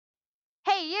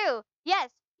Hey you! Yes,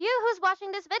 you who's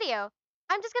watching this video.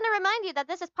 I'm just gonna remind you that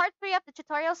this is part 3 of the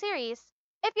tutorial series.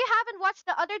 If you haven't watched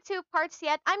the other 2 parts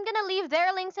yet, I'm gonna leave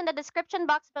their links in the description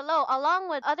box below along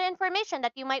with other information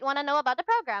that you might want to know about the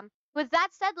program. With that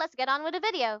said, let's get on with the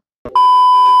video.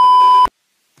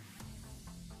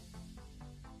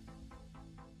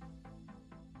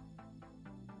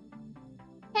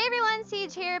 Hey everyone,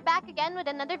 Siege here, back again with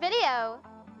another video.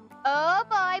 Oh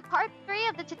boy, part 3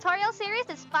 of the tutorial series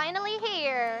is finally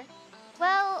here.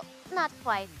 Well, not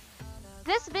quite.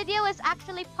 This video is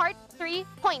actually part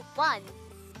 3.1.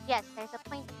 Yes, there's a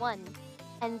point 1.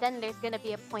 And then there's gonna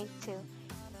be a point 2.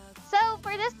 So,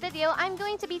 for this video, I'm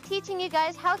going to be teaching you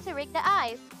guys how to rig the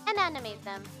eyes and animate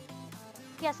them.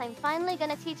 Yes, I'm finally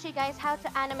gonna teach you guys how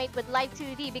to animate with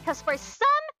Live2d because for some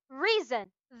reason,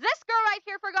 this girl right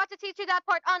here forgot to teach you that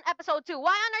part on episode 2.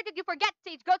 Why on earth did you forget,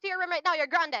 Siege? Go to your room right now, you're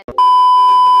grounded.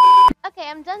 Okay,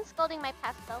 I'm done scolding my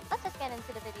past self. Let's just get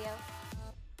into the video.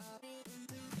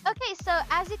 Okay, so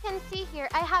as you can see here,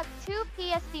 I have 2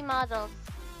 PSD models.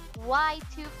 Why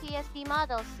 2 PSD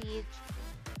models, Siege?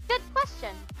 Good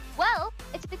question. Well,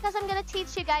 it's because I'm gonna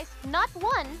teach you guys not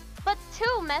 1, but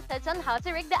 2 methods on how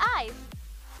to rig the eyes.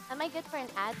 Am I good for an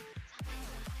ad?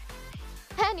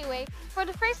 Anyway, for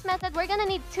the first method, we're gonna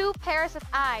need 2 pairs of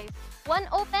eyes. One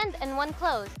opened and one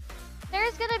closed.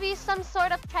 There's gonna be some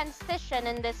sort of transition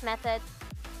in this method.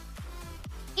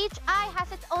 Each eye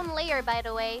has its own layer, by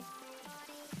the way.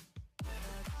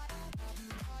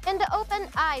 In the opened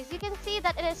eyes, you can see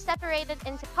that it is separated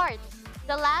into parts.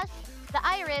 The lash, the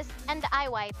iris, and the eye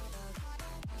white.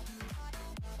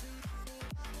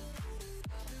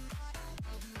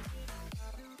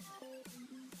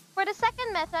 For the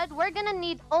second method, we're gonna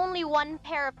need only 1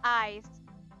 pair of eyes.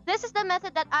 This is the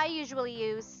method that I usually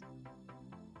use.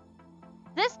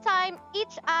 This time,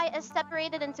 each eye is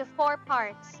separated into 4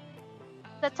 parts.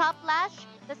 The top lash,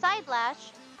 the side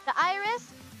lash, the iris,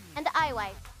 and the eye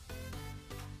white.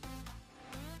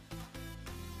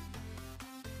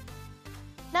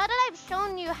 Now that I've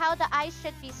shown you how the eyes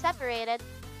should be separated,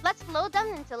 let's load them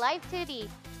into Live2d.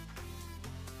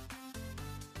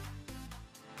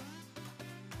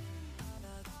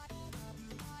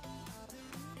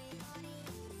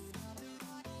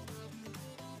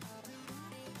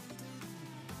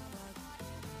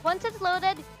 Once it's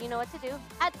loaded, you know what to do.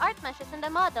 Add art meshes in the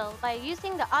model by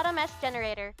using the auto mesh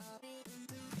generator.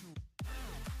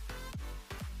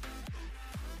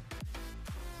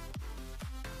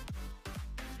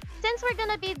 Since we're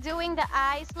gonna be doing the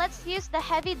eyes, let's use the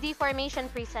heavy deformation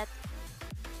preset.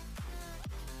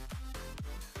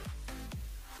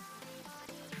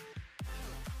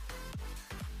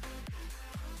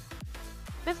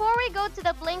 Before we go to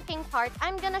the blinking part,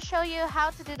 I'm gonna show you how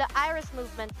to do the iris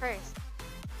movement first.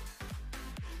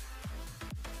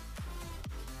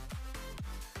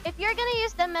 If you're gonna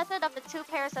use the method of the 2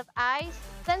 pairs of eyes,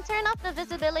 then turn off the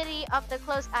visibility of the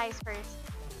closed eyes first.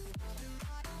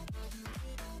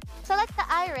 Select the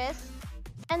iris,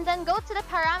 and then go to the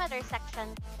parameter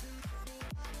section.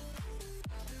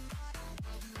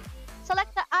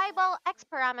 Select the eyeball X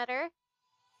parameter.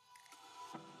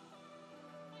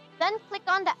 Then click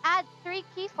on the Add 3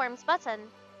 keyforms button.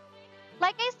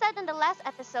 Like I said in the last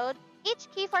episode, each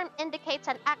keyform indicates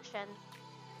an action.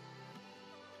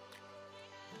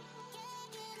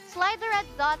 Slide the red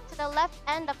dot to the left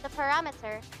end of the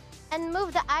parameter and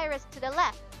move the iris to the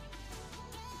left.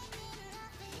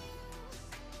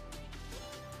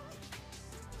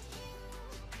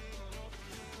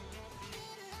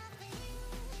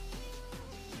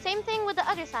 Same thing with the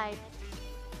other side.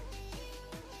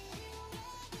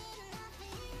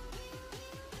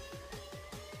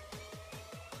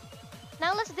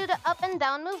 Now let's do the up and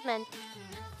down movement.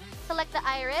 Select the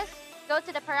iris, go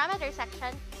to the parameter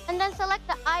section, and then select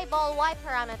the eyeball Y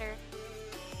parameter.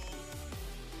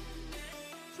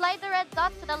 Slide the red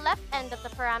dot to the left end of the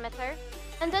parameter,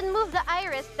 and then move the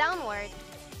iris downward.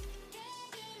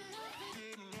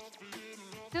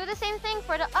 Do the same thing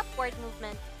for the upward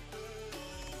movement.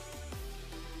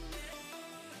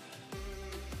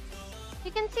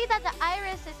 You can see that the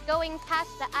iris is going past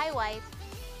the eye white.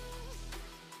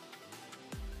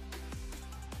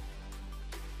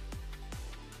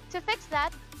 To fix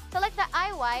that, select the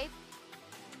eye white,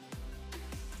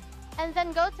 and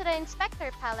then go to the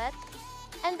inspector palette,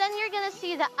 and then you're gonna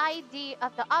see the ID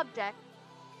of the object.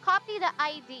 Copy the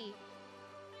ID.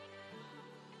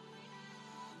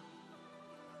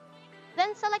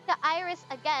 Then select the iris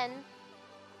again,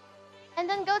 and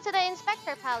then go to the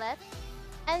inspector palette,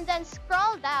 and then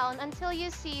scroll down until you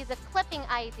see the clipping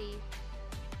ID.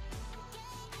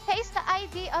 Paste the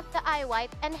ID of the eye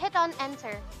white and hit on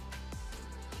enter.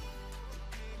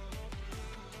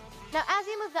 Now as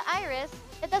you move the iris,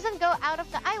 it doesn't go out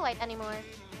of the eye white anymore.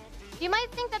 You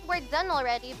might think that we're done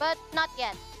already, but not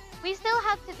yet. We still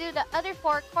have to do the other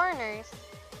 4 corners.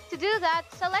 To do that,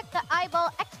 select the eyeball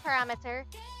X parameter,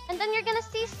 and then you're gonna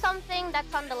see something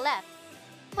that's on the left.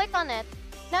 Click on it.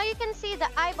 Now you can see the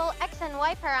eyeball X and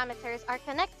Y parameters are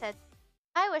connected.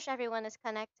 I wish everyone is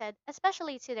connected,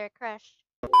 especially to their crush.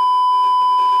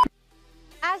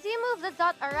 As you move the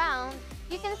dot around,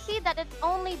 you can see that it's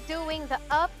only doing the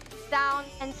up, down,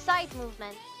 and side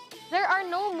movement. There are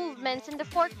no movements in the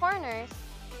 4 corners.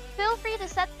 Feel free to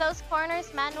set those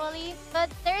corners manually, but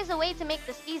there is a way to make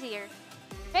this easier.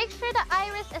 Make sure the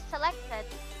iris is selected,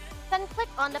 then click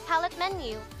on the palette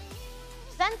menu.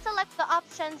 Then select the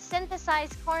option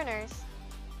Synthesize Corners.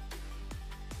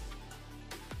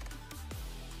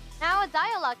 Now a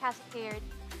dialog has appeared.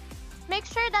 Make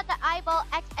sure that the eyeball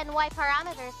X and Y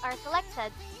parameters are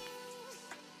selected.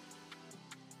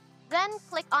 Then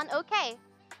click on OK.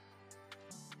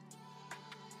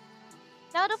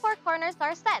 Now the 4 corners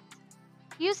are set.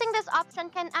 Using this option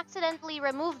can accidentally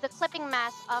remove the clipping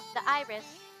mask of the iris.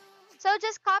 So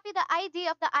just copy the ID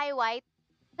of the eye white,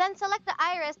 then select the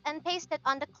iris and paste it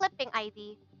on the clipping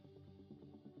ID.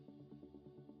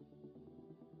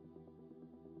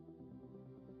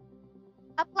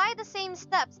 Apply the same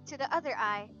steps to the other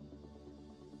eye.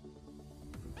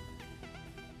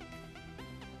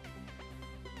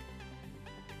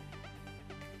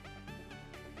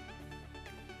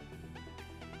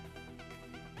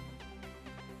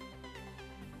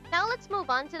 Now let's move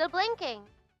on to the blinking.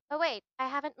 Oh wait, I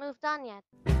haven't moved on yet.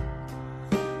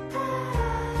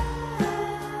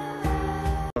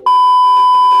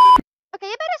 Okay,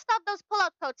 you better stop those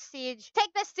pull-out quotes, Siege.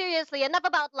 Take this seriously, enough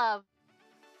about love.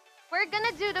 We're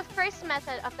gonna do the first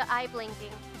method of the eye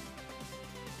blinking.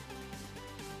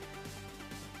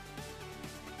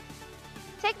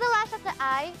 Take the lash of the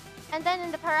eye, and then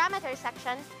in the parameter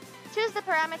section, choose the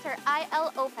parameter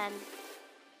IL open.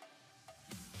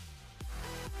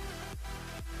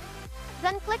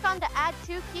 Then click on the Add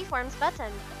 2 Keyforms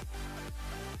button.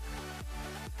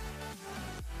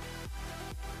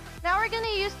 Now we're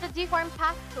gonna use the Deform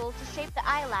Path tool to shape the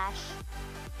eyelash.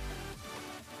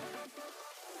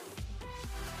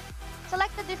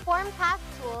 Select the Deform Path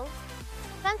tool,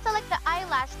 then select the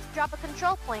eyelash to drop a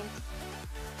control point.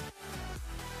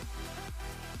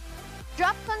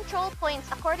 Drop control points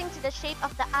according to the shape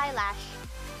of the eyelash.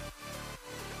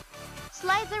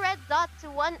 Slide the red dot to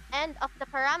one end of the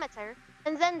parameter,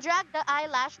 and then drag the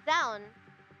eyelash down.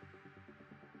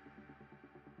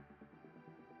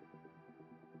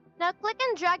 Now click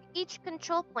and drag each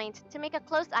control point to make a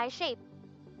closed eye shape.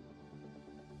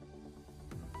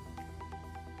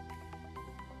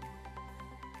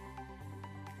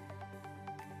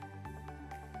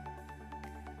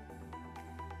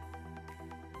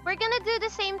 We're gonna do the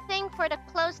same thing for the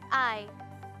closed eye.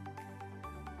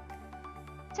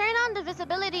 Turn on the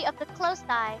visibility of the closed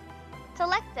eye,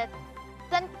 select it,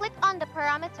 then click on the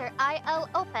parameter IL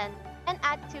open and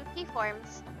add 2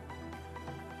 keyforms.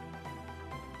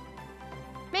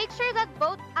 Make sure that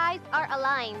both eyes are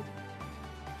aligned.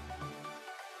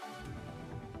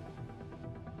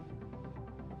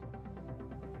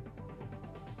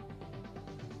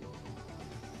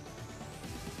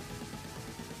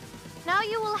 Now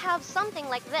you will have something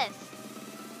like this.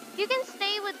 You can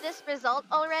stay with this result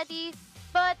already,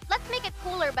 but let's make it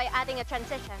cooler by adding a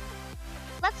transition.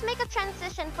 Let's make a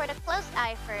transition for the closed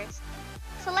eye first.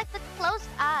 Select the closed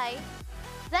eye,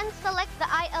 then select the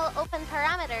IL open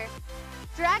parameter.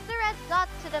 Drag the red dot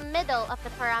to the middle of the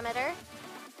parameter.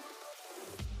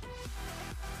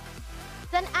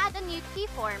 Then add a new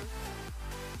keyform.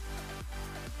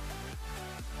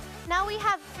 Now we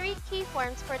have 3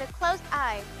 keyforms for the closed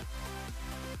eye.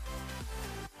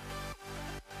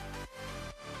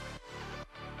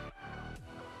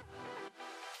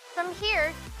 From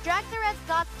here, drag the red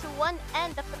dot to one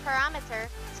end of the parameter,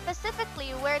 specifically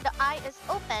where the eye is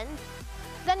opened.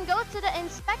 Then go to the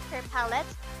Inspector palette,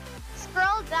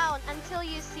 scroll down until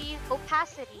you see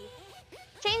Opacity.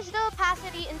 Change the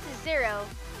opacity into 0.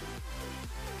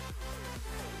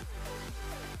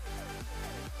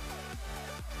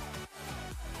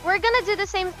 We're gonna do the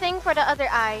same thing for the other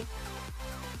eye.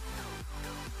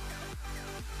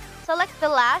 Select the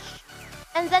lash,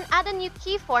 and then add a new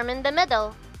keyform in the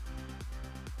middle.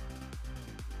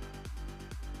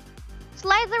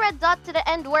 Slide the red dot to the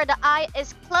end where the eye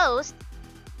is closed,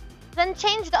 then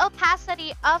change the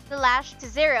opacity of the lash to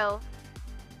 0.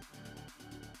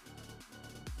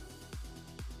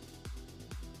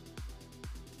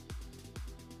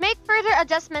 Make further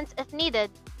adjustments if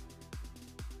needed.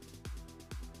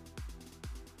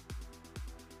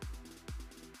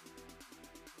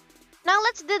 Now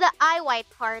let's do the eye white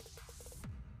part.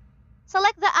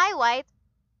 Select the eye white,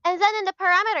 and then in the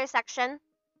parameter section,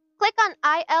 click on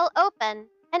IL Open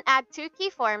and add 2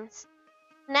 keyforms.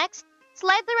 Next,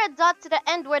 slide the red dot to the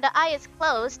end where the eye is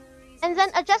closed, and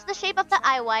then adjust the shape of the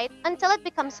eye white until it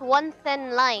becomes one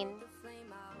thin line.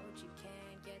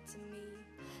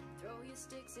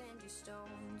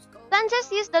 Then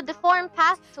just use the Deform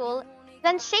Path tool,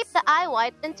 then shape the eye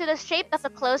white into the shape of the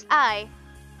closed eye.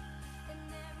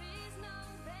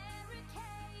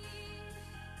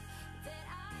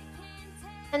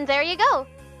 And there you go!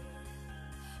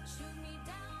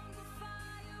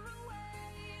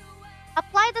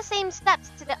 Apply the same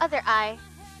steps to the other eye.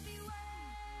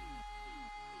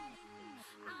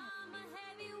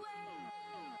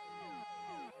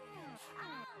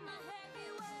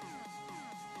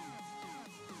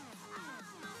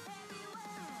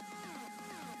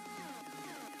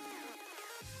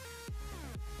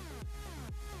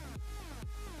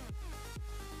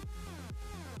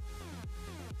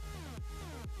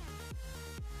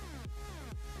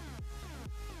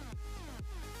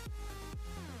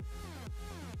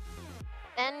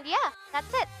 And yeah,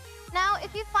 that's it. Now,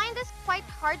 if you find this quite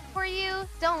hard for you,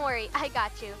 don't worry, I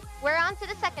got you. We're on to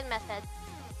the second method.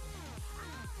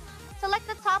 Select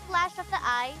the top lash of the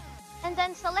eye, and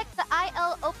then select the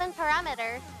IL Open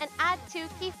parameter and add 2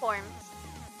 keyforms.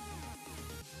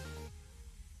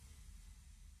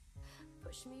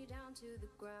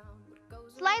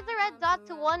 Slide the red dot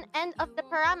to one end of the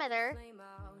parameter,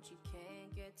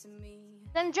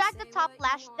 then drag the top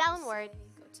lash downward.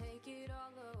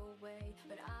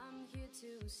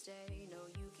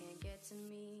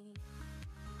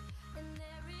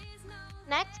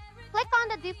 Next, click on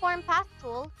the Deform Path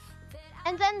tool,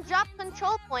 and then drop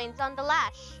control points on the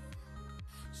lash.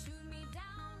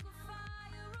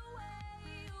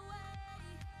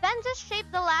 Then just shape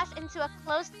the lash into a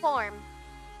closed form.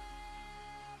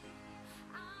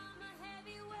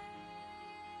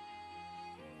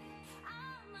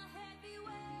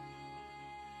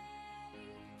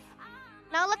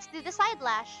 Now let's do the side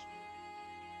lash.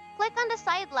 Click on the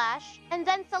side lash, and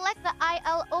then select the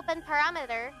IL Open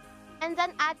parameter, and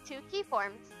then add 2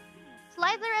 keyforms.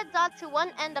 Slide the red dot to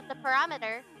one end of the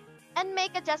parameter, and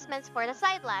make adjustments for the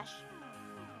side lash.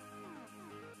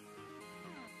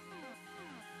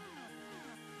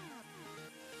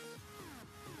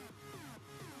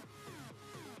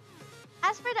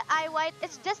 As for the eye white,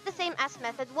 it's just the same as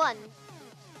method 1.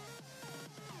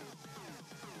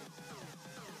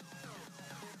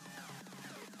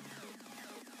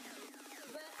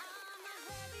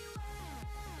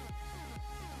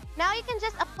 Now you can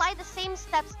just apply the same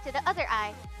steps to the other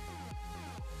eye.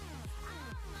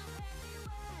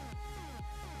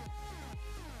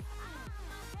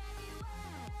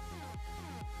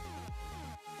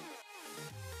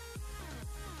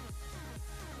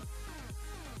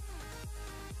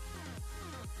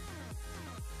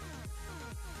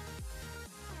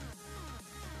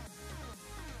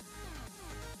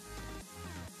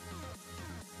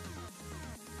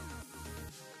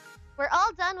 We're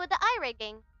all done with the eye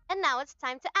rigging. And now it's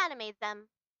time to animate them.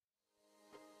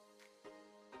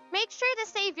 Make sure to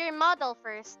save your model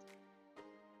first.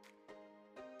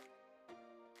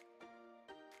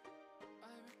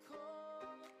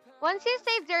 Once you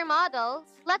saved your model,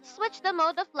 let's switch the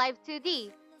mode of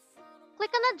Live2d.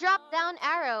 Click on the drop-down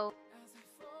arrow.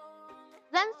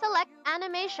 Then select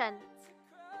Animation.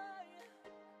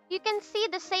 You can see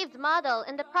the saved model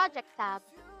in the Project tab.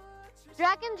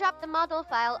 Drag and drop the model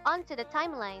file onto the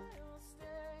timeline.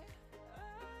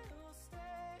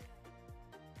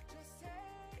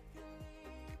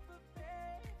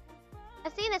 A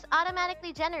scene is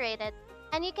automatically generated,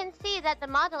 and you can see that the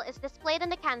model is displayed on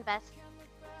the canvas.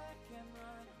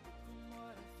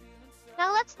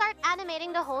 Now let's start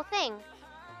animating the whole thing.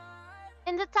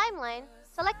 In the timeline,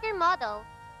 select your model,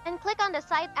 and click on the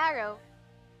side arrow.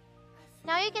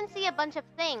 Now you can see a bunch of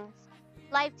things: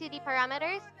 Live2d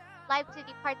parameters,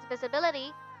 Live2d parts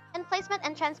visibility, and placement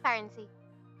and transparency.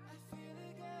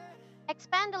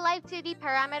 Expand the Live2d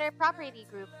parameter property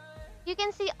group. You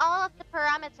can see all of the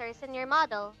parameters in your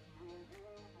model.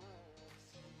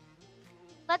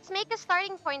 Let's make a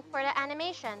starting point for the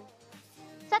animation.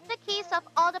 Set the keys of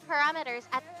all the parameters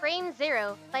at frame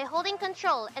 0 by holding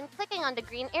Ctrl and clicking on the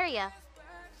green area.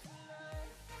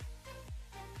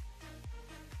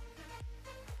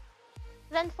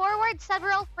 Then forward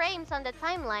several frames on the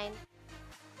timeline.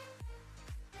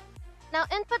 Now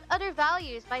input other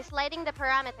values by sliding the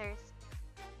parameters.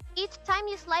 Each time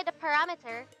you slide a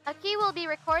parameter, a key will be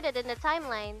recorded in the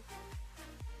timeline.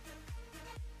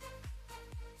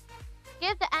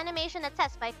 Give the animation a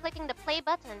test by clicking the play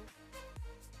button.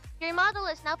 your model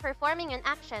is now performing an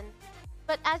action.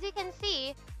 But as you can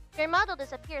see, your model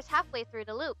disappears halfway through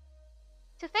the loop.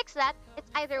 To fix that,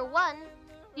 it's either 1,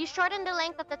 you shorten the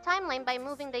length of the timeline by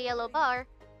moving the yellow bar,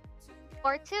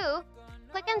 or 2,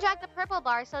 click and drag the purple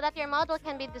bar so that your model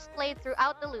can be displayed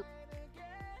throughout the loop.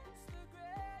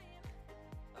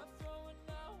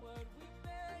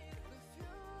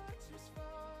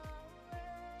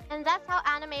 And that's how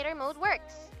Animator mode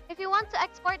works. If you want to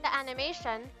export the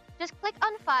animation, just click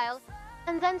on File,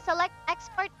 and then select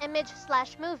Export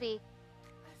Image/Movie.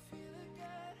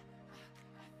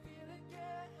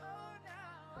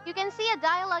 You can see a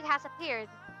dialog has appeared.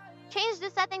 Change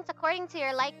the settings according to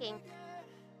your liking.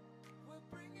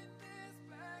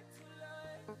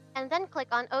 And then click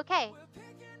on OK.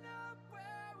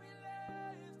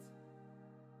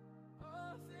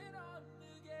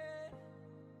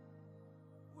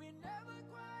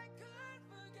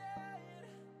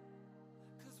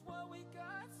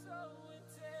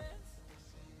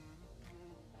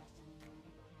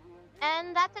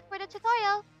 And that's it for the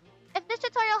tutorial. If this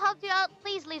tutorial helped you out,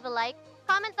 please leave a like.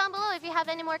 Comment down below if you have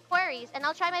any more queries, and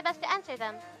I'll try my best to answer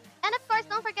them. And of course,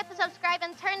 don't forget to subscribe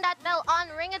and turn that bell on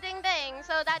ring-a-ding-ding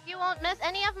so that you won't miss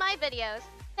any of my videos.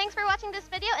 Thanks for watching this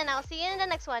video, and I'll see you in the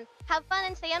next one. Have fun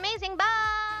and stay amazing.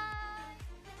 Bye!